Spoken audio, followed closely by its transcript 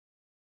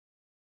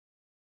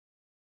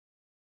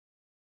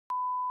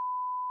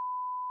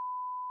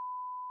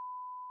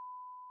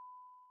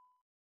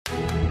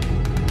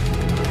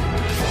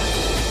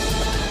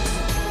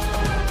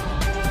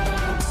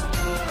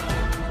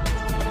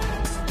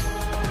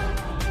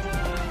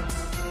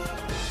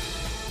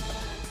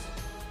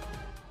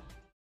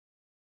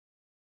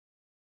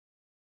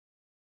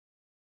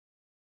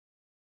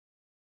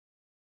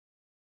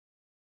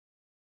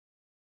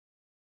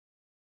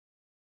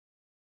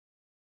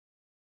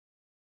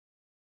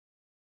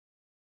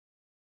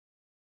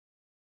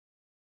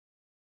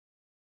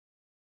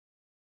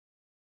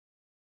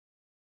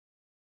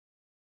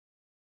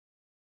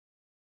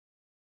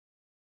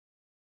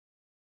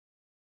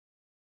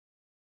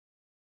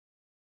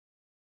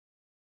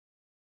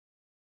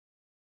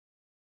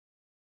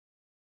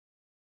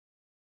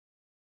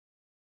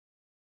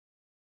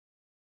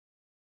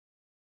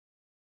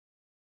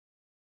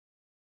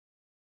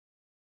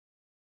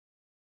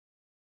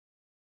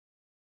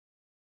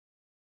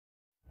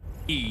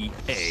EA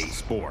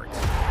Sports.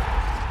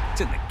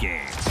 It's in the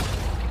game.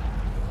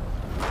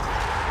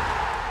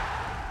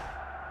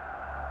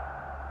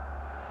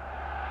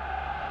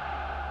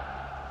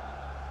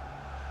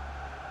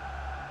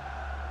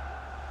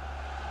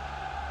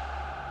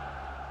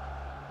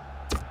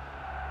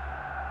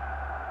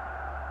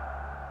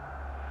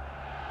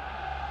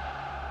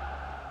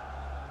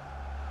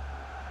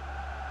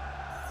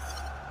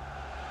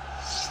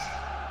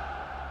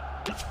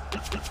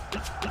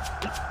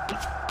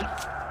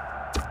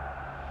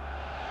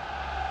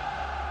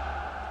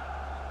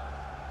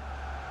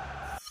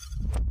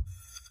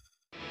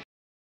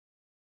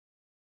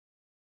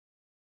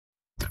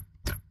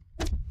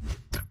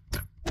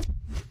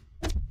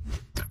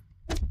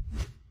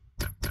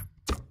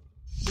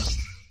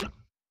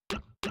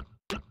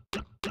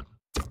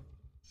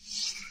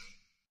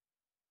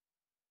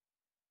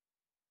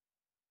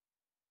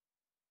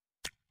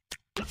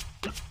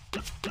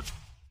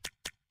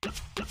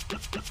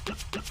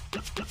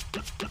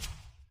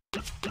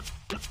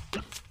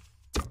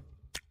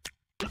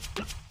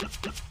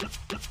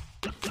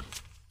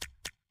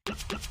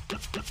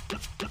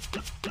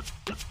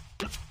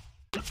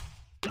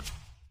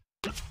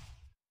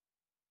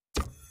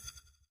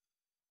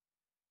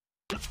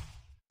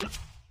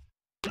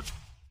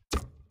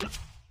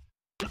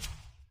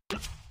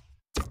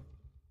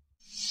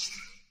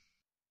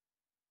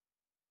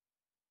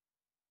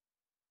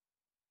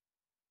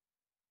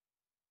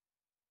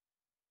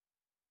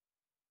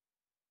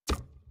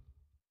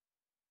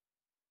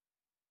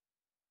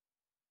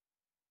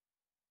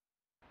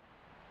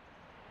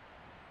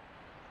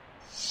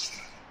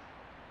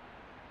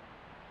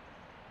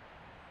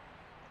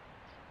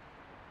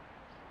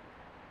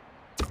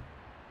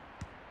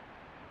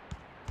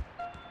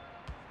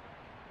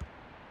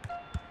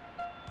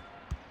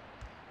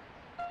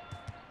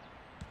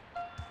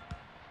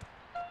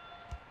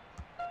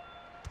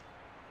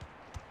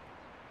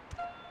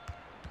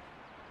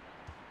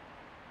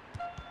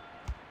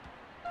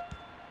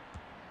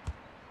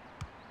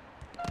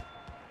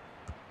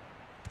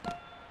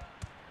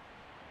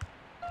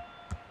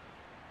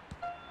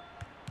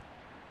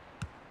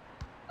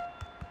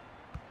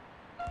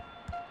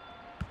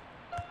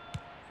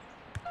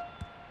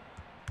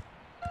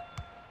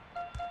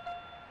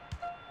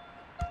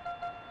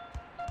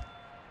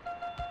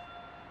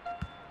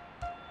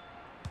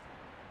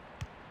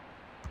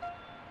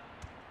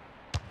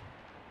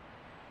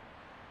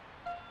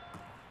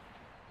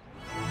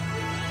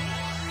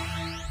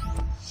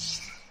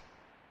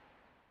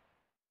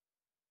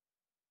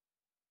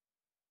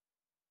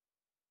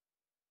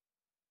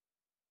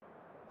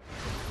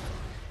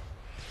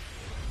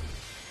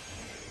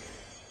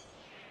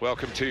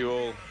 Welcome to you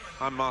all.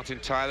 I'm Martin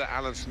Tyler.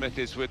 Alan Smith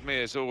is with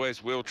me. As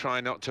always, we'll try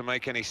not to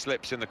make any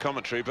slips in the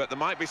commentary, but there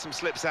might be some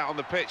slips out on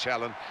the pitch,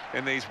 Alan,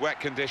 in these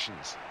wet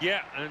conditions.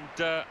 Yeah,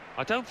 and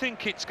I don't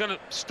think it's going to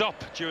stop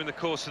during the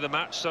course of the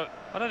match, so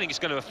I don't think it's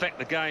going to affect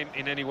the game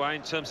in any way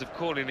in terms of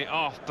calling it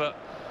off, but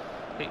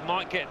it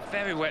might get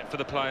very wet for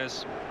the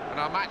players. And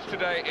our match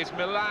today is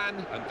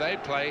Milan, and they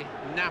play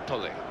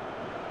Napoli.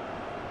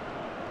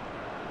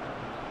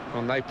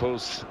 Well,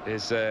 Naples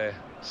is a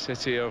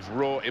city of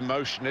raw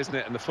emotion, isn't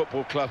it? And the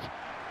football club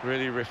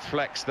really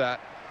reflects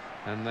that,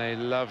 and they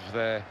love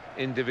their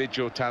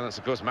individual talents.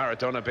 Of course,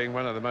 Maradona being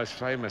one of the most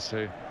famous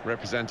who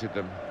represented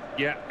them.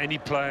 Yeah, any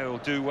player will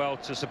do well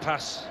to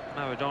surpass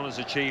Maradona's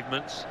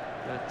achievements.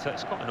 But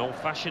it's quite an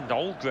old-fashioned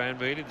old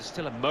ground, really. There's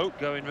still a moat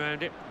going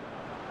around it.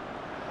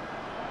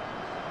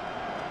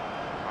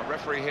 Our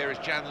referee here is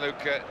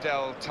Gianluca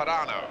Del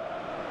Tarano.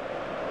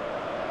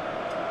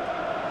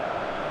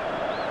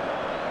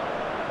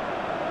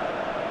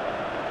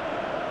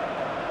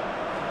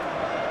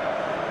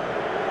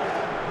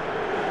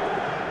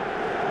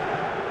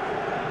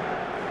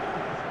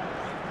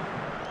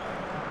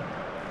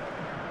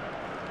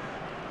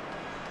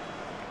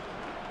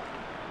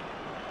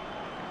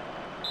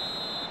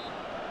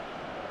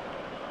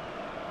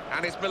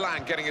 And it's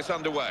Milan getting us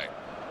underway.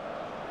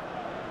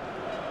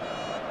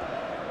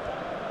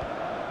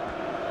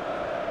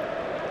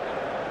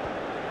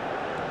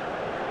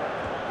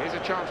 Here's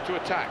a chance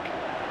to attack.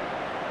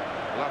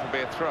 Well, that'll be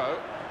a throw.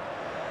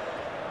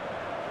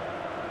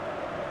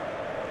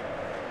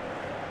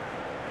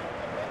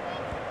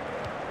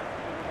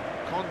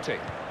 Conte.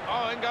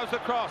 Oh, in goes the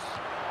cross.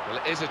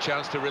 Well, it is a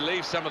chance to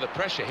relieve some of the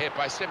pressure here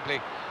by simply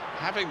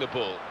having the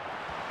ball.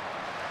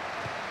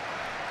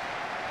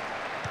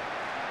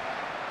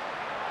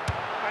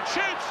 And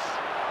shoots!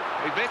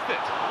 He missed it.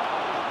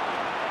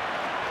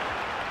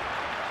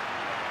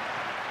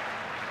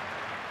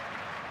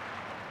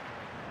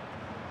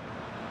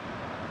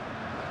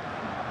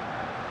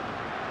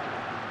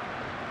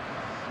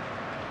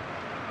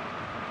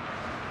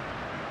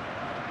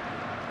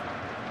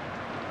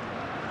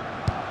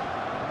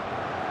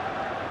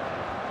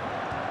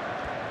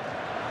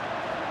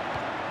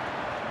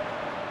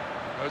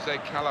 Jose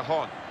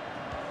Callahan.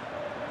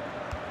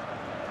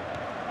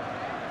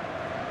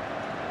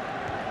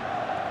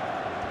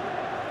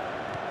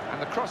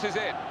 And the cross is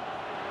in.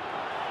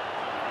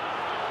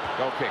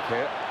 Goal kick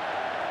here.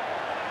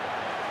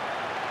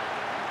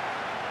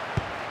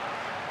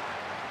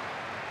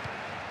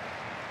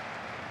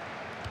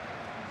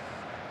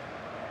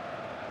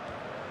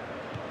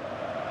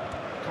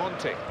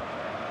 Conte.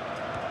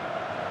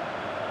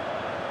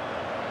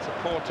 It's a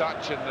poor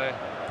touch and the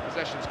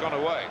possession's gone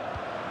away.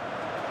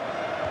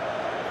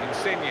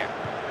 Insigne.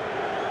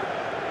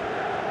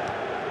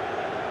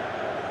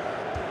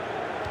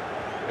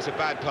 It's a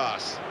bad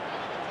pass.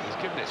 He's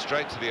given it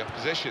straight to the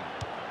opposition.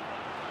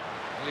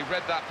 Well, he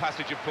read that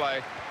passage of play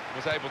and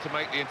was able to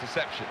make the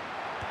interception.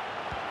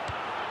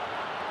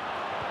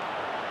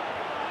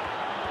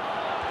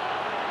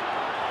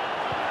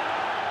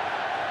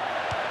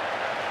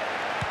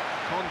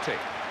 Conte.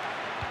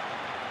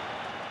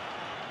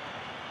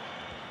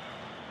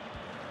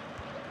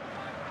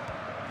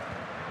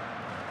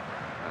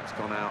 That's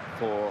gone out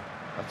for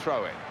a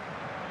throw-in.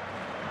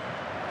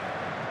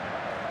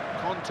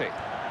 Conte.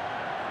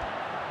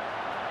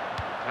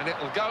 And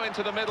it'll go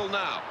into the middle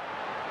now.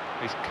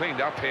 He's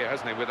cleaned up here,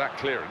 hasn't he, with that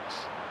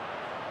clearance.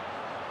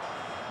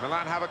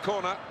 Milan have a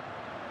corner.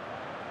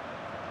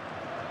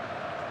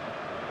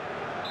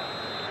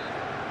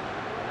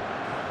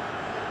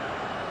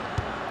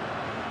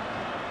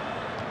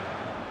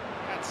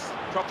 That's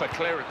proper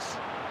clearance,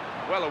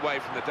 well away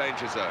from the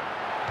danger zone.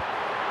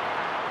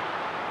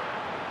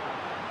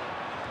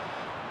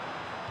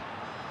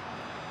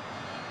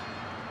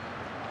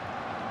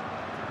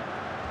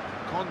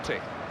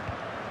 Conte.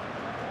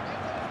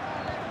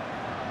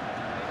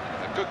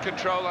 Good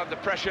control under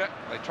pressure.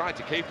 They tried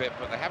to keep it,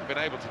 but they haven't been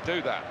able to do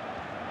that.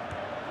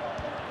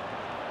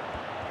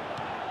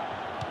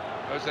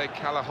 Jose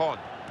Callejon.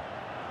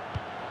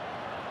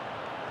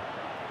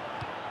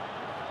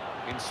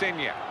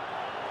 Insigne.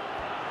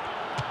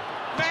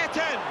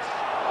 Mertens!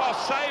 Oh,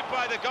 saved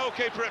by the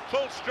goalkeeper at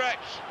full stretch.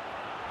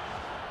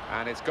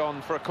 And it's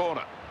gone for a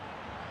corner.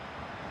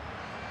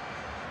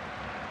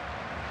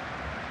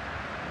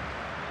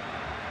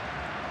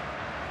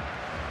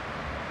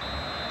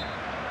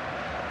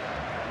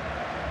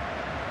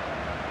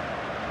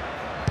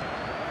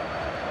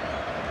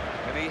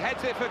 He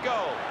heads it for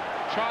goal.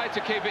 Tried to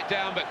keep it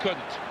down, but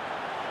couldn't.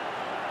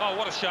 Oh,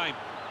 what a shame.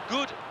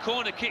 Good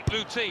corner kick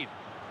routine.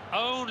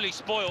 Only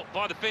spoilt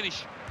by the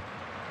finish.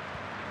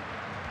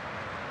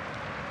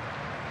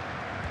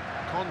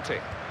 Conte.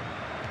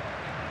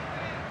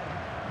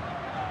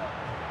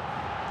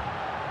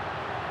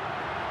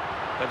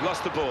 They've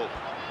lost the ball.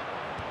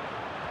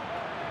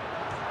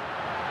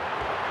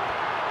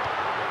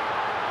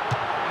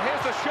 And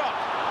here's the shot.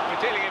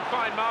 We're dealing in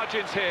fine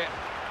margins here.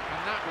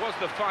 And that was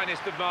the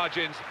finest of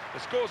margins. The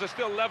scores are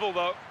still level,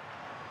 though.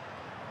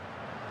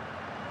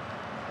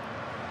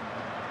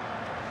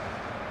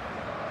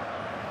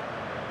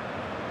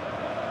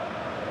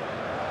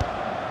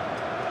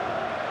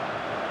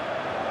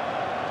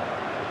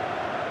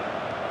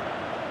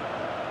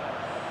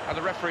 And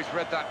the referee's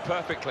read that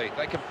perfectly.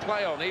 They can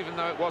play on, even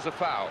though it was a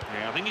foul.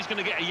 Yeah, I think he's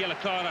going to get a yellow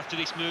card after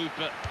this move,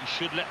 but he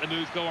should let the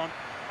move go on.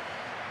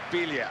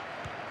 Biglia.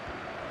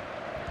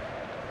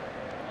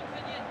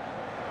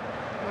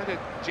 Quite a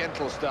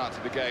gentle start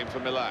to the game for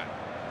Milan.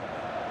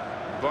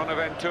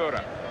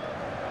 Bonaventura.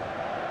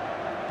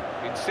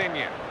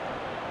 Insigne.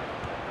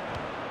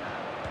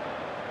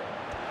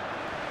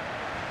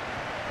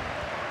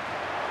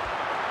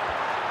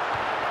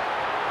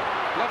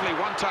 Lovely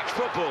one-touch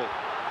football.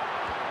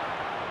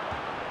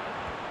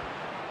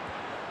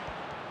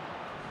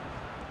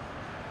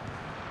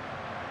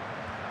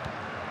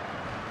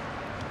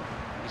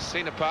 He's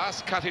seen a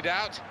pass, cut it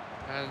out,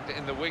 and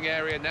in the wing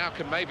area now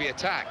can maybe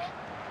attack.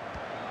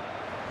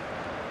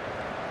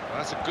 Well,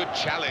 that's a good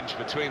challenge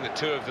between the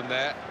two of them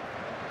there.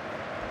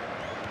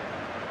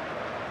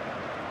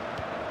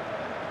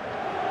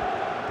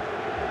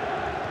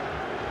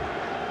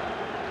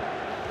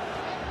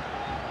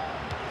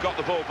 Got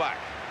the ball back.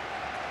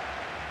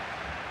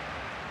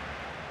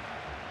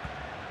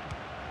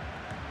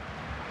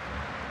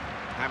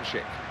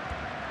 Hamsik.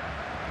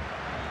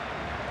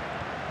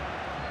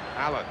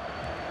 Allen.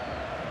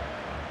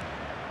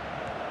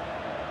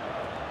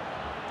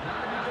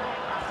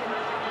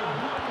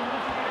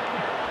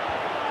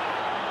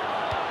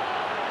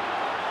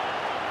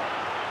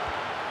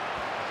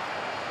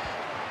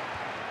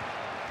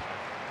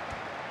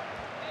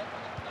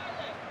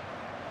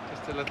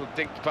 Just a little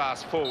dinked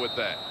pass forward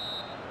there.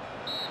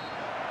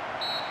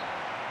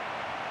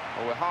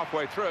 Well, we're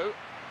halfway through,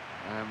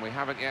 and we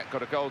haven't yet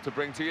got a goal to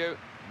bring to you.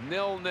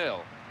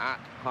 0-0 at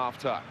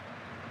half-time.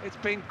 It's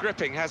been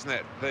gripping, hasn't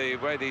it? The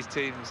way these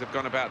teams have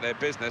gone about their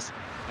business,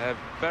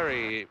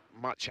 very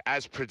much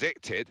as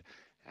predicted,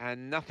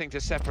 and nothing to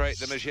separate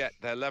them as yet.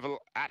 They're level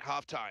at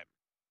half-time.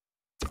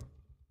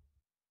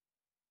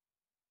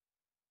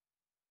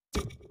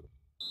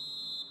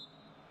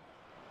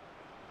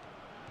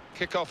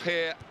 Kick-off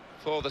here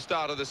for the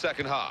start of the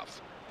second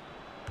half.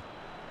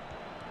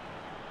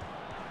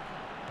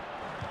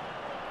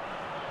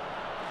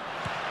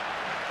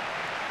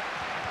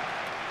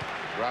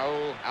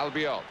 Raul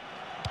Albiol.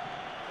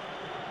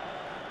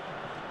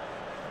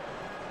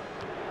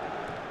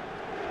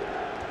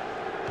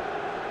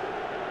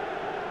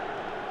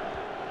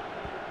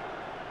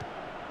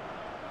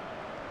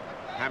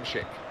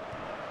 Hamsik.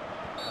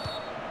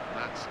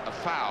 That's a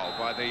foul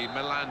by the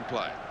Milan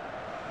player.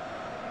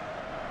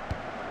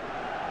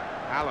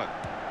 Allen.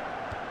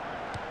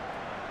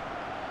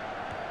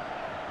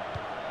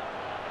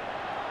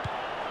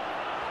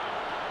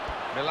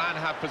 Milan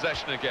have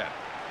possession again.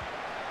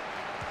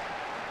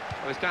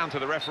 Well, it's down to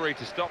the referee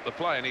to stop the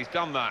play, and he's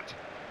done that.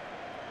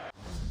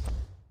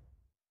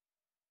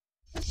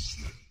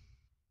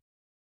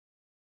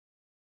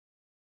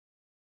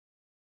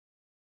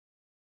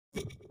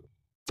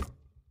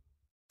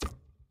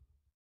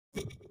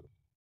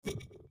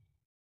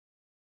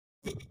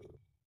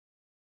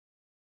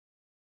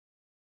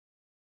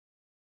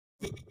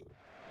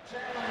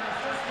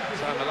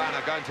 So Milan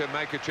are going to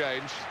make a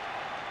change.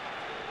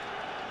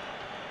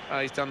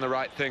 He's done the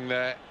right thing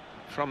there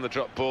from the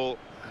drop ball,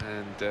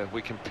 and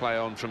we can play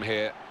on from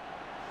here.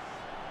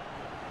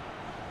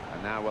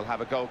 And now we'll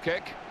have a goal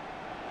kick.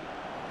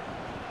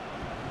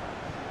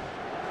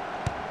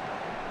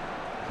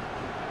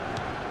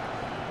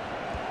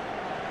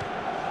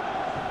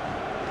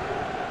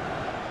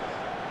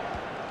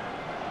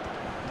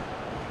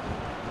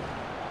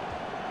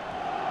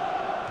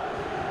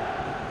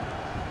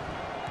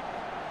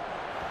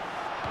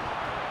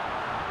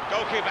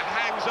 Goalkeeper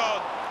hangs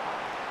on.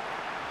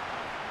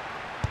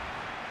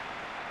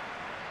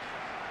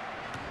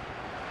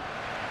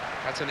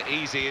 That's an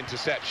easy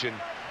interception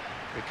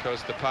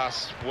because the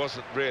pass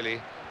wasn't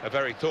really a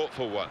very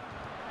thoughtful one.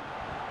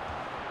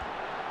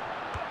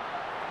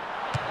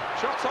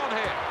 Shots on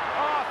here.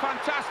 Oh,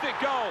 fantastic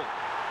goal.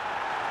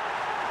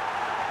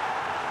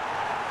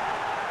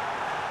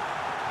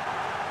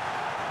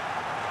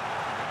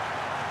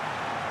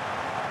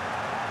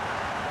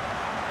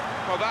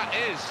 Well, that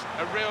is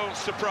a real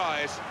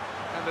surprise,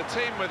 and the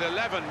team with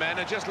 11 men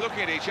are just looking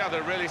at each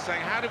other, really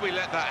saying, how did we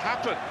let that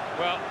happen?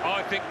 Well,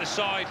 I think the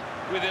side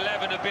with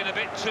 11 have been a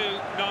bit too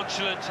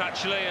nonchalant,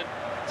 actually, and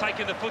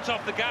taking the foot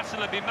off the gas,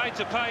 and they've been made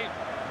to pay.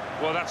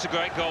 Well, that's a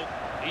great goal.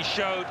 He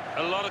showed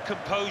a lot of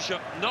composure,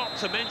 not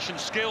to mention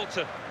skill,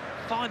 to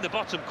find the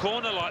bottom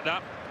corner like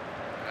that.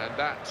 And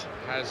that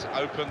has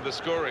opened the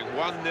scoring.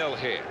 1-0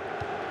 here.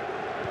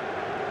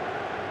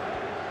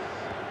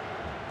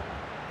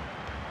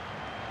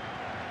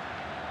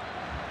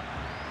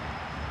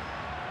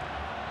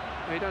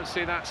 You don't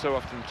see that so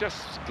often,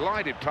 just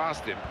glided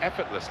past him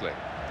effortlessly.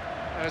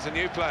 There's a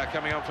new player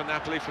coming on for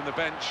Napoli from the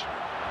bench.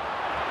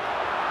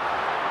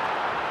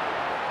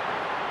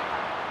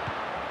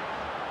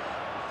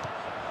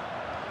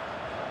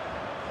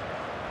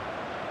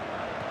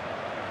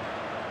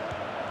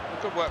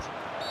 Good work.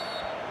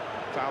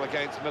 Foul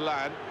against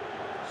Milan.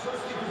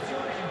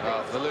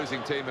 Well, the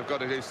losing team have got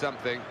to do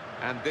something,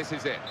 and this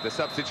is it, the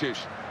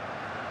substitution.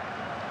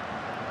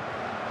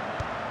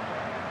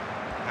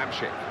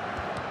 Hamšík.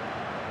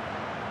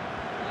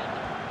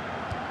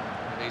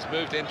 He's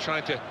moved in,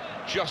 trying to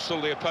jostle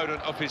the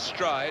opponent off his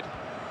stride.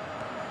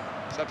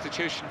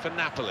 Substitution for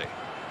Napoli.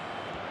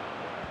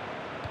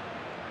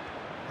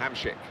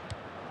 Hamšík.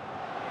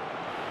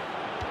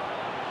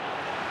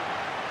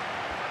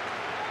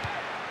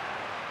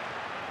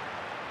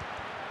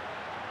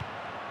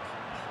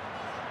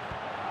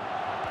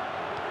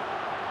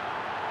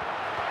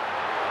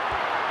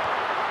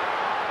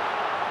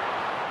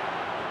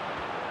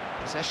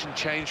 Possession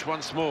changed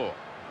once more.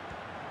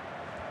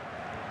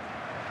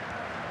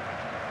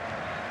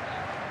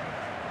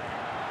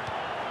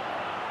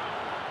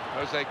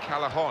 Jose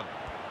Callejon.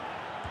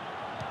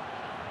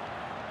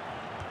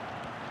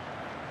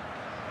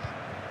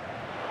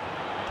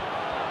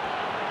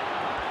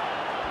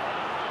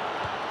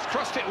 He's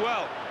crossed it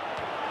well.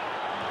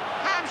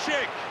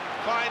 Hamšík!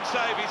 Fine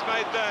save he's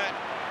made there.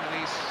 And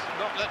he's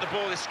not let the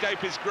ball escape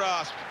his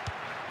grasp.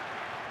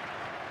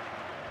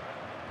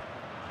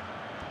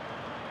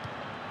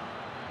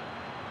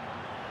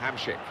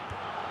 Hamšík.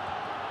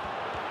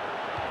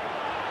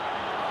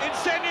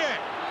 Insigne!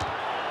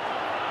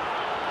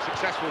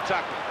 Successful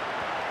tackle.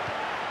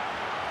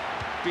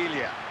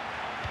 Biglia.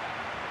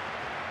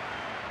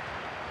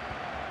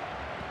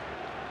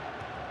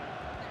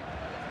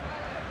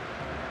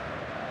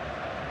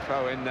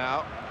 Throw in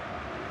now.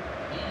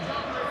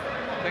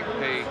 I think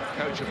the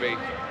coach will be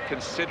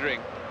considering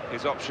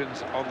his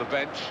options on the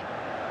bench.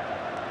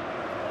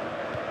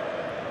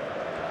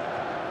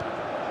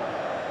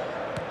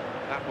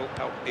 That will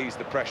help ease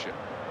the pressure.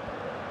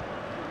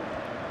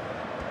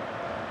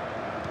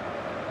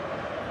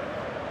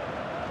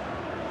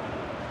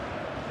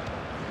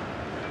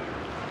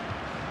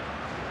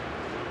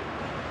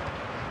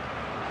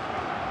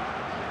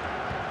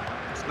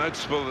 It's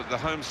noticeable that the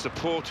home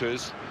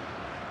supporters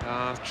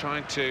are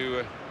trying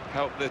to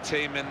help the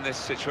team in this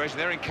situation.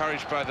 They're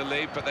encouraged by the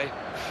lead, but they're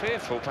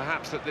fearful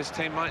perhaps that this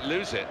team might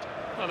lose it.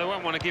 Well, they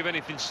won't want to give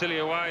anything silly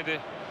away. The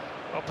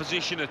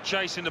opposition are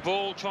chasing the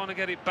ball, trying to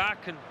get it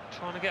back and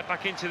trying to get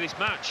back into this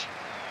match.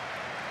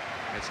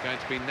 It's going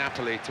to be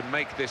Napoli to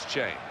make this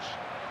change.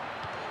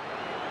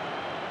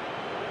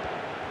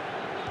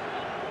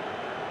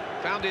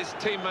 Found his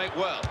teammate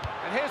well,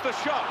 and here's the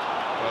shot.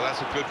 Well,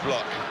 that's a good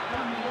block.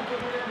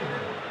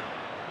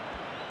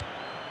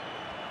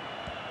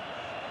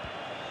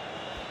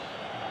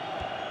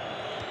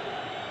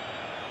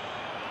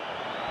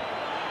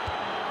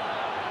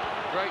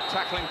 great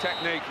tackling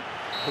technique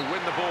to win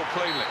the ball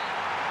cleanly.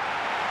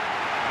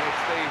 And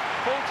it's the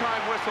full-time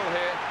whistle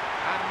here,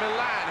 and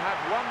Milan have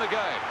won the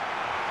game.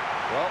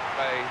 Well,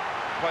 they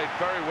played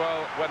very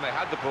well when they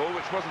had the ball,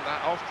 which wasn't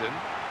that often,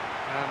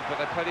 but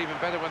they played even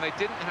better when they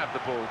didn't have the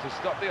ball to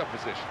stop the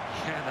opposition.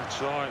 Yeah, that's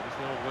right.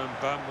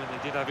 When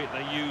they did have it,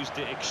 they used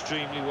it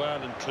extremely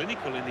well and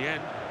clinical in the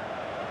end.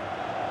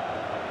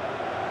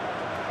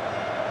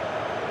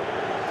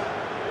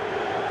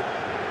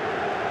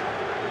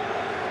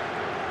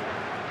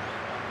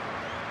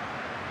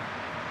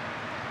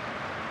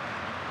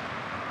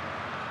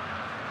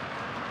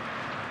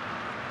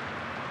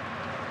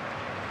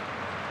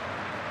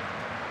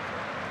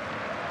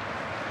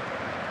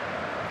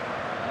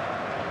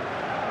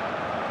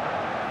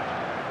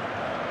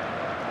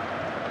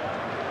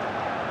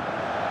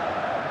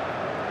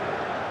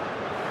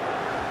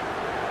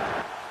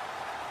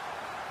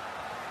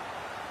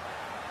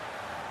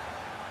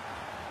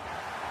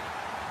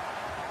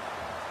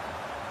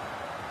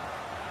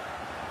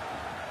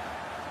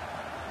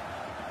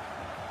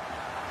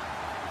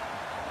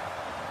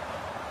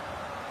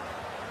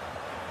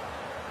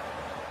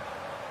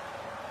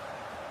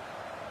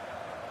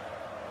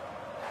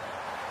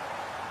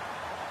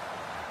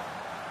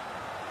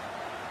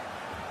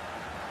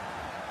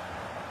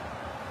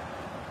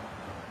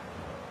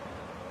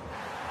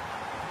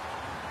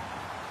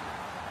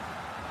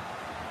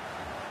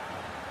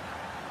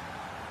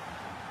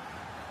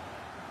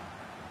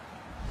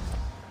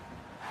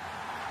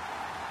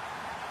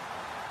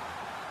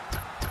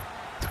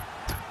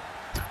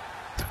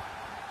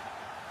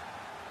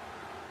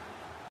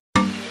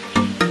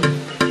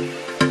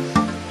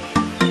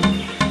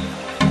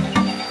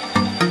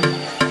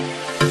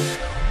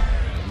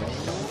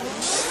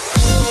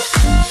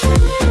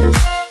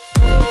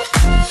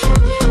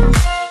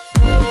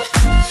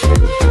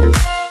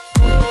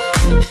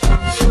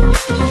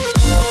 We'll be right back.